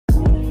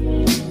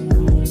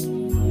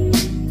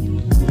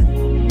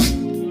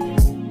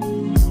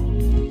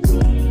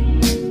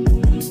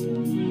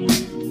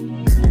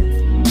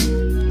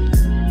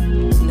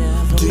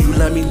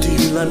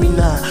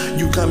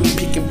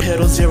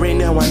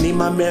I need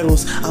my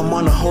medals. I'm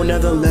on a whole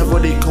nother level,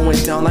 they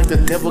going down like the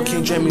devil.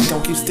 Can't drain me,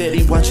 don't keep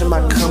steady. Watching my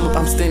come up,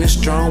 I'm standing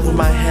strong with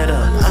my head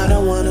up. I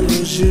don't wanna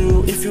lose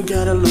you, if you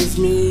gotta lose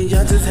me,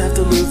 y'all just have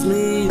to lose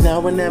me.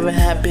 That would never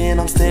happen,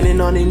 I'm standing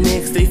on their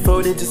necks, they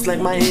folded just like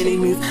my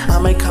enemies. I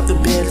might cop the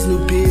baddest new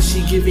bitch,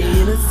 she giving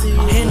Hennessy.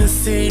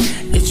 Hennessy,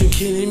 is you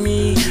kidding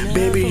me?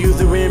 Baby, you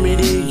the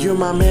remedy, you're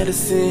my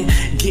medicine.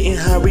 Getting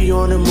high, we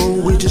on the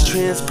moon, we just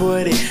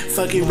transported.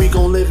 Fuck it, we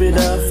gon' live it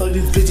up. Fuck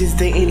these bitches,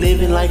 they ain't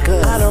living like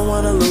us. I don't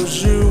wanna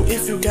lose you,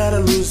 if you gotta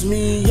lose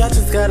me, y'all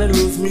just gotta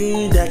lose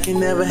me. That can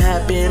never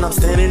happen, I'm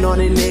standing on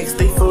their necks,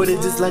 they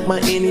folded just like my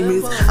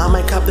enemies. I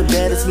might cop the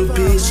baddest new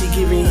bitch, she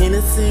giving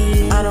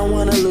Hennessy. I don't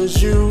wanna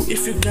lose you,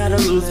 if you gotta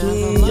lose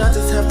me, y'all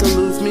just have to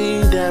lose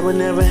me. That would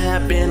never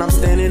happen, I'm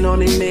standing on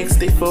their necks,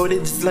 they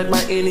folded just like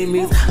my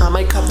enemies. I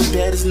might cop the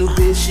baddest new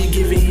bitch, she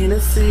giving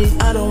Hennessy.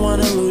 I don't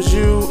wanna lose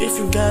you, if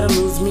you gotta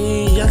lose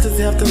me, y'all just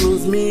have to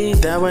lose me.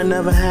 That would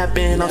never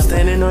happen, I'm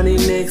standing on their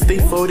necks, they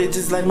folded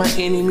just like my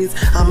enemies.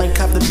 I might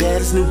cop the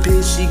baddest new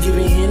bitch, she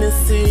giving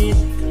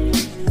Hennessy.